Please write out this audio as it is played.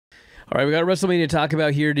All right, we got WrestleMania to talk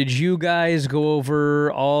about here. Did you guys go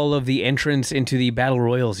over all of the entrants into the Battle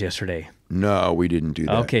Royals yesterday? No, we didn't do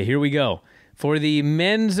that. Okay, here we go. For the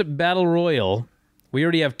men's Battle Royal, we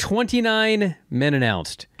already have 29 men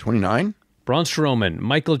announced. 29? Braun Strowman,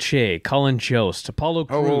 Michael Che, Colin Jost, Apollo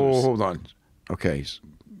Crews. Oh, hold on. Okay,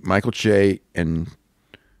 Michael Che and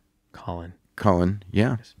Colin,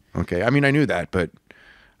 yeah. Okay, I mean, I knew that, but...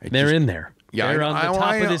 They're in there. Yeah, they're on the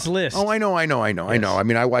top of this list. Oh, I know. I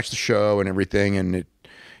mean, I watched the show and everything, and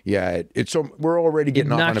it's so we're already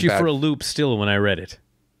getting off on a bad... It knocked you for a loop still when I read it.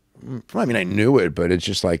 I mean, I knew it, but it's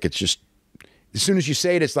just as soon as you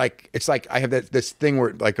say it, it's like I have this thing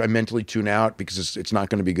where like I mentally tune out because it's not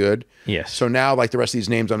going to be good. Yes. So now, like the rest of these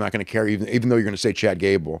names, I'm not going to carry, even though you're going to say Chad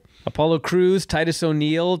Gable. Apollo Crews, Titus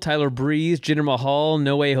O'Neil, Tyler Breeze, Jinder Mahal,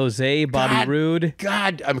 No Way Jose, Bobby Roode.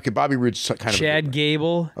 Okay, Bobby Roode's kind of Chad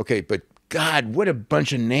Gable. Okay, but God, what a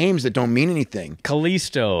bunch of names that don't mean anything.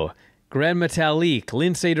 Kalisto, Grand Metalik,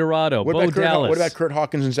 Lindsay Dorado, Bo Dallas. What about Kurt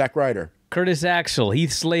Hawkins and Zack Ryder? Curtis Axel,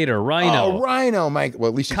 Heath Slater, Rhino. Oh, Rhino, Mike. Well,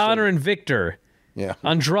 at least Connor and Victor. Yeah.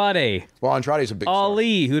 Andrade. Well, Andrade's a big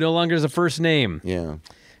Ali, who no longer has a first name. Yeah.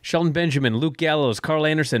 Shelton Benjamin, Luke Gallows, Carl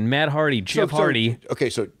Anderson, Matt Hardy, Jeff Hardy. Okay,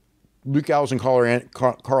 so Luke Gallows and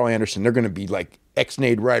Carl Anderson, they're going to be like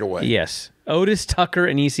ex-nayed right away. Yes. Otis, Tucker,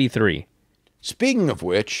 and EC3. Speaking of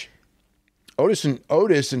which, Otis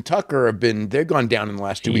and Tucker they've gone down in the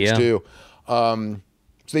last 2 weeks too. So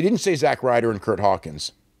they didn't say Zack Ryder and Kurt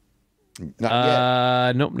Hawkins. Not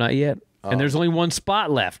yet. Nope, not yet. And there's only one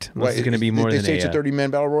spot left. Unless it's going to be more than They say it's a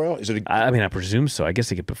 30-man battle royal? Is it? I mean, I presume so. I guess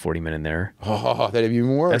they could put 40 men in there. Oh, that'd be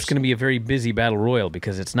even worse. That's going to be a very busy battle royal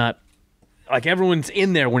because it's not like everyone's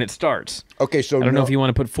in there when it starts. Okay, so I don't know if you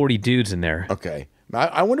want to put 40 dudes in there. Okay.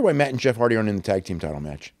 I wonder why Matt and Jeff Hardy aren't in the tag team title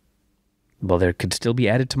match. Well, there could still be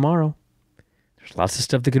added tomorrow. There's lots of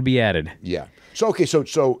stuff that could be added. Yeah. So, okay, so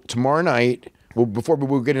tomorrow night... Well,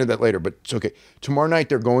 we'll get into that later, but it's okay. Tomorrow night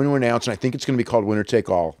they're going to announce, and I think it's going to be called Winner Take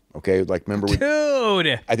All. Okay, like remember, dude.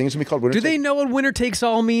 I think it's going to be called Winner. Do they know what Winner Takes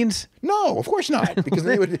All means? No, of course not, because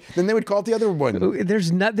then they would call it the other one.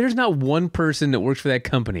 There's not one person that works for that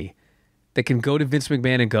company that can go to Vince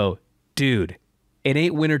McMahon and go, dude, it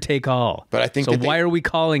ain't Winner Take All. But I think so. Why are we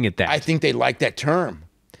calling it that? I think they like that term.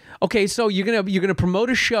 Okay, so you're gonna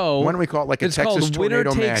promote a show. Why don't we call it like a Texas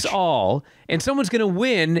Tornado match? Winner Takes All, and someone's gonna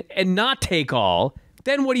win and not take all.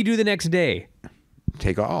 Then what do you do the next day?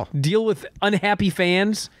 Take all. Deal with unhappy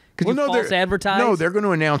fans because you false advertise? No, they're going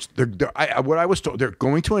to announce. What I was told, they're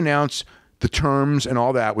going to announce the terms and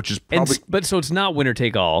all that, which is probably. But so it's not Winner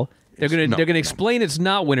Take All. They're gonna explain it's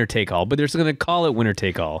not Winner Take All, but they're still gonna call it Winner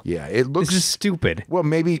Take All. Yeah, it looks. This is stupid. Well,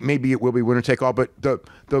 maybe it will be Winner Take All, but the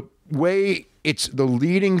way it's the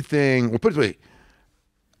leading thing. Well, put it this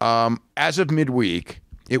way. As of midweek,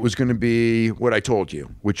 it was going to be what I told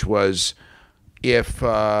you, which was if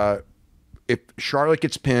Charlotte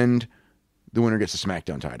gets pinned, the winner gets the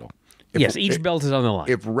SmackDown title. Yes, each belt is on the line.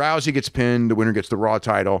 If Rousey gets pinned, the winner gets the Raw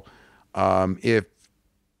title. If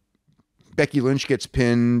Becky Lynch gets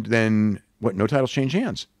pinned, then what? No titles change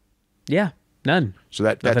hands. Yeah, none. So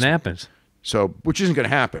nothing happens. So which isn't going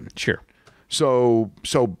to happen. Sure. So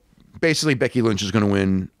basically, Becky Lynch is going to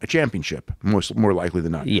win a championship, more likely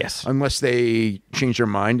than not. Yes. Unless they change their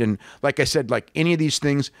mind. And like I said, like any of these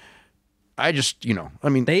things, I just, I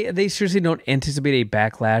mean. They seriously don't anticipate a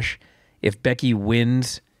backlash if Becky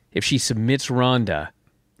wins, if she submits Ronda.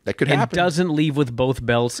 That could happen. And doesn't leave with both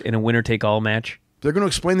belts in a winner-take-all match. They're going to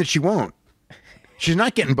explain that she won't. She's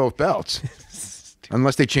not getting both belts.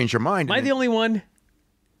 Unless they change their mind. Am I the only one?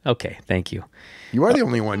 Okay, thank you. You are the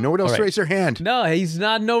only one. No one else raised their hand. No, he's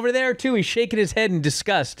nodding over there, too. He's shaking his head in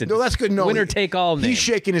disgust. No, that's good. No, winner-take-all name. He's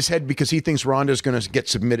shaking his head because he thinks Ronda's going to get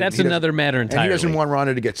submitted. That's another matter entirely. And he doesn't want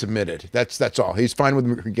Ronda to get submitted. That's all. He's fine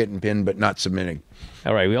with getting pinned, but not submitting.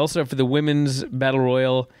 All right, we also have for the Women's Battle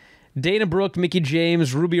Royal, Dana Brooke, Mickie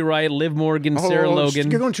James, Ruby Riott, Liv Morgan, Sarah Logan.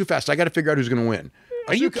 You're going too fast. I got to figure out who's going to win.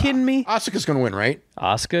 Are you kidding me? Asuka's going to win, right?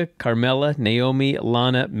 Asuka, Carmella, Naomi,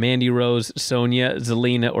 Lana, Mandy Rose, Sonya,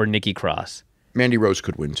 Zelina, or Nikki Cross. Mandy Rose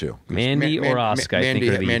could win too. Mandy or Asuka, I think,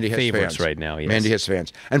 are the favorites right now. Yes. Mandy has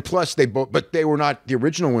fans, and plus they were not the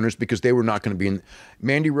original winners because they were not going to be in.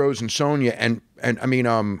 Mandy Rose and Sonya and I mean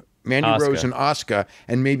Mandy Rose and Asuka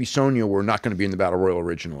and maybe Sonya were not going to be in the Battle Royal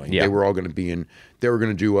originally. Yeah. They were all going to be in. They were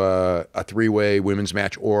going to do a three-way women's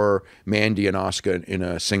match or Mandy and Asuka in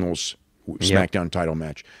a singles SmackDown title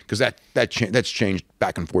match because that's changed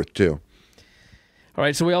back and forth too. All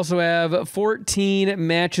right, so we also have 14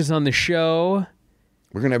 matches on the show.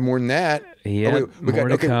 We're gonna have more than that. Yeah, more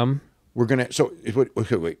to come. We're gonna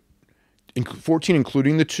wait. 14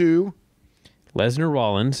 including the two. Lesnar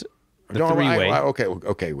Rollins. The three-way. Okay.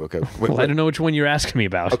 Well, I don't know which one you're asking me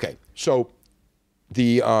about. Okay, so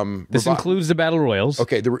the this includes the Battle Royals.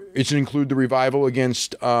 Okay, it's include the Revival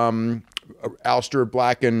against Aleister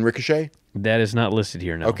Black and Ricochet. That is not listed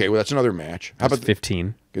here now. Okay, well that's another match. How That's about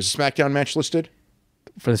 15 is the SmackDown match listed?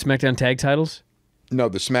 for the SmackDown tag titles? No,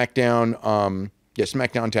 the SmackDown.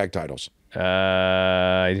 SmackDown tag titles.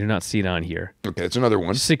 I do not see it on here. Okay, that's another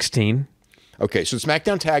one. 16. Okay, so the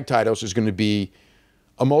SmackDown tag titles is going to be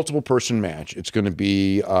a multiple person match. It's going to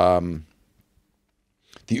be the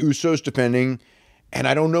Usos defending, and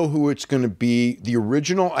I don't know who it's going to be. The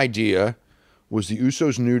original idea was the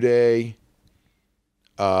Usos, New Day,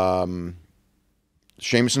 Sheamus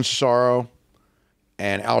and Cesaro,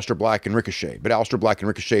 and Aleister Black and Ricochet. But Aleister Black and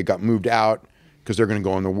Ricochet got moved out because they're going to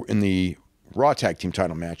go in the Raw Tag Team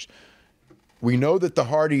title match. We know that the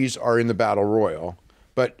Hardys are in the Battle Royal,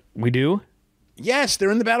 but... We do? Yes,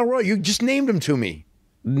 they're in the Battle Royal. You just named them to me.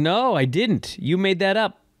 No, I didn't. You made that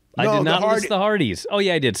up. I did not list the Hardys. Oh,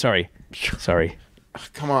 yeah, I did. Sorry.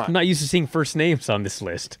 Come on. I'm not used to seeing first names on this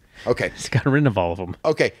list. Okay. It's got rid of all of them.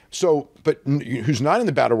 Okay, so, but who's not in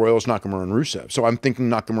the Battle Royal is Nakamura and Rusev. So I'm thinking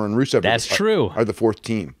Nakamura and Rusev are the fourth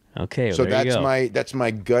team. Okay, well, so there you go. that's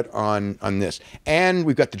my gut on this. And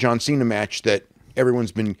we've got the John Cena match that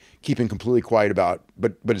everyone's been keeping completely quiet about,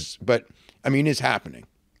 but I mean, is happening.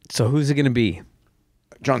 So who's it going to be?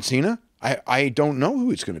 John Cena? I don't know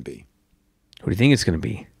who it's going to be. Who do you think it's going to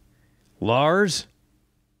be? Lars?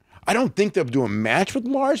 I don't think they'll do a match with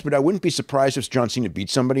Lars, but I wouldn't be surprised if John Cena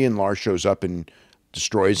beats somebody and Lars shows up and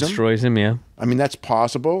destroys him. Destroys him, yeah. I mean, that's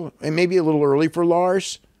possible. It may be a little early for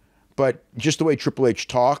Lars, but just the way Triple H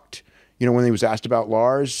talked, when he was asked about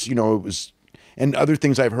Lars, it was, and other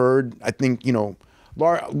things I've heard, I think,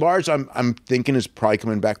 Lars, I'm thinking is probably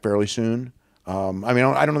coming back fairly soon. I mean,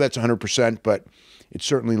 I don't know that's 100%, but it's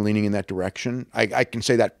certainly leaning in that direction. I can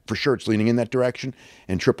say that for sure it's leaning in that direction,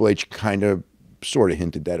 and Triple H kind of sort of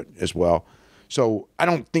hinted that as well. So I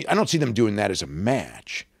don't see them doing that as a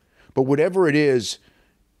match. But whatever it is,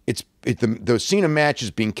 the Cena match is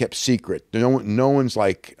being kept secret. No one's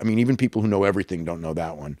like, I mean, even people who know everything don't know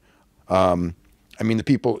that one. I mean, the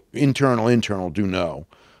people internal do know,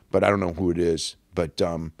 but I don't know who it is. But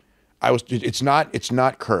it's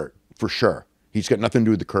not Kurt for sure. He's got nothing to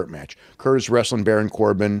do with the Kurt match. Kurt is wrestling Baron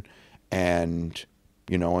Corbin, and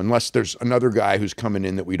unless there's another guy who's coming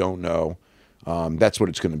in that we don't know, that's what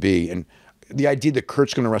it's going to be. And the idea that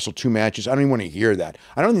Kurt's going to wrestle two matches, I don't even want to hear that.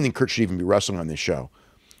 I don't even think Kurt should even be wrestling on this show.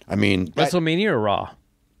 I mean, WrestleMania or Raw?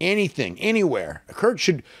 Anything, anywhere. Kurt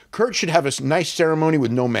should have a nice ceremony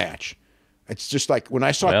with no match. It's just like when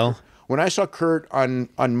I saw Kurt on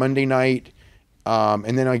Monday night,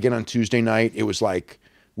 and then again on Tuesday night, it was like,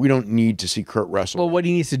 we don't need to see Kurt wrestle. Well, what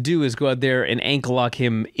he needs to do is go out there and ankle lock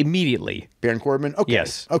him immediately. Baron Corbin? Okay.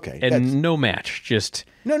 Yes. Okay. And no match. Just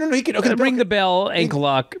no. He can ring the bell, ankle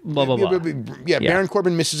lock, blah blah blah. Yeah. Baron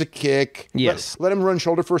Corbin misses a kick. Yes. Let him run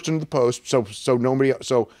shoulder first into the post. So nobody.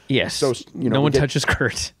 So yes. So no one touches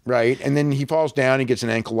Kurt. Right. And then he falls down. He gets an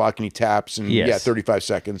ankle lock and he taps. And yes. 35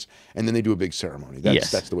 seconds. And then they do a big ceremony.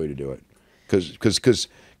 That's the way to do it. Because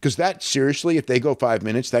that seriously, if they go 5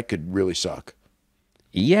 minutes, that could really suck.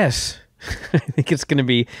 Yes. I think it's going to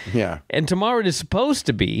be. Yeah. And tomorrow it is supposed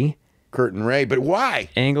to be Kurt and Ray, but why?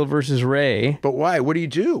 Angle versus Ray. But why? What do you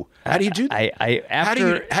do? How do you do that?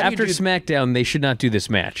 After SmackDown, they should not do this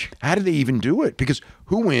match. How do they even do it? Because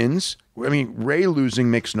who wins? I mean, Ray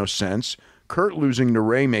losing makes no sense. Kurt losing to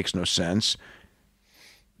Ray makes no sense.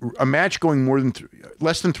 A match going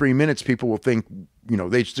less than 3 minutes, people will think,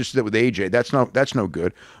 they just did it with AJ. That's no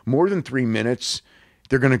good. More than 3 minutes,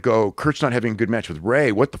 they're going to go, Kurt's not having a good match with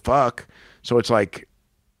Ray. What the fuck? So it's like,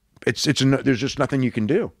 there's just nothing you can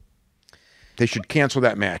do. They should cancel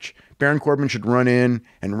that match. Baron Corbin should run in,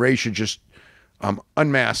 and Ray should just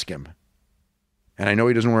unmask him. And I know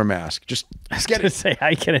he doesn't wear a mask. Just get it.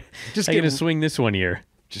 I gotta swing this one here.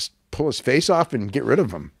 Just pull his face off and get rid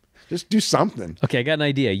of him. Just do something. Okay, I got an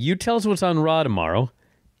idea. You tell us what's on Raw tomorrow,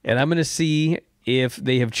 and I'm going to see if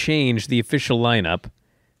they have changed the official lineup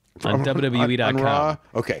on WWE.com. On Raw?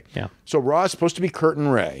 Okay. Yeah. So Raw is supposed to be Kurt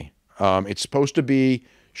and Ray. It's supposed to be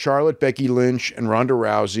Charlotte, Becky Lynch, and Ronda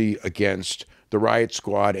Rousey against the Riot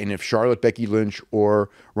Squad. And if Charlotte, Becky Lynch, or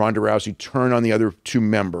Ronda Rousey turn on the other two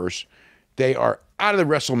members, they are out of the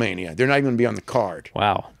WrestleMania. They're not even going to be on the card.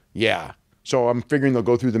 Wow. Yeah. So I'm figuring they'll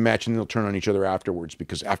go through the match and they'll turn on each other afterwards,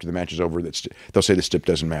 because after the match is over, they'll say the stip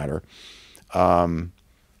doesn't matter. And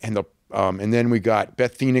then we got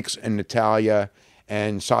Beth Phoenix and Natalya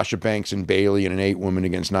and Sasha Banks and Bayley in an 8-woman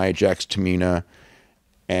against Nia Jax, Tamina,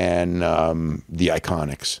 and the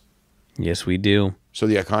Iconics. Yes, we do. So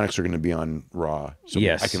the Iconics are going to be on Raw. So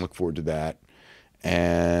yes. I can look forward to that.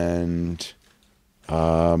 And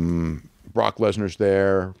Brock Lesnar's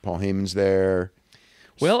there. Paul Heyman's there.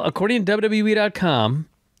 Well, according to WWE.com,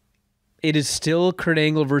 it is still Kurt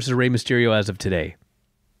Angle versus Rey Mysterio as of today.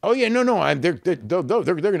 Oh yeah, no, they're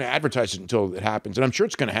going to advertise it until it happens, and I'm sure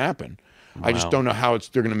it's going to happen. Wow. I just don't know how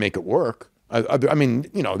they're going to make it work. I mean,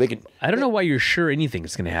 they can. I don't know why you're sure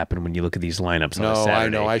anything's going to happen when you look at these lineups on a Saturday. I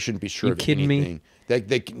know. I shouldn't be sure. You kidding me?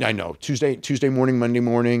 I know. Tuesday morning, Monday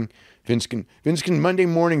morning. Vince can Monday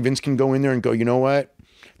morning. Vince can go in there and go. You know what?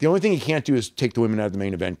 The only thing he can't do is take the women out of the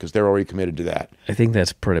main event because they're already committed to that. I think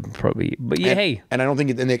that's probably. But yeah, hey. And I don't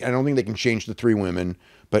think they can change the 3 women.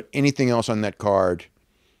 But anything else on that card,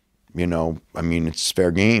 I mean, it's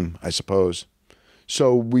fair game, I suppose.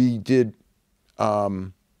 So we did.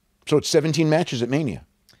 So it's 17 matches at Mania.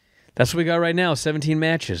 That's what we got right now, 17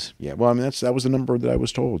 matches. Yeah, well, I mean, that was the number that I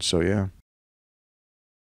was told, so yeah.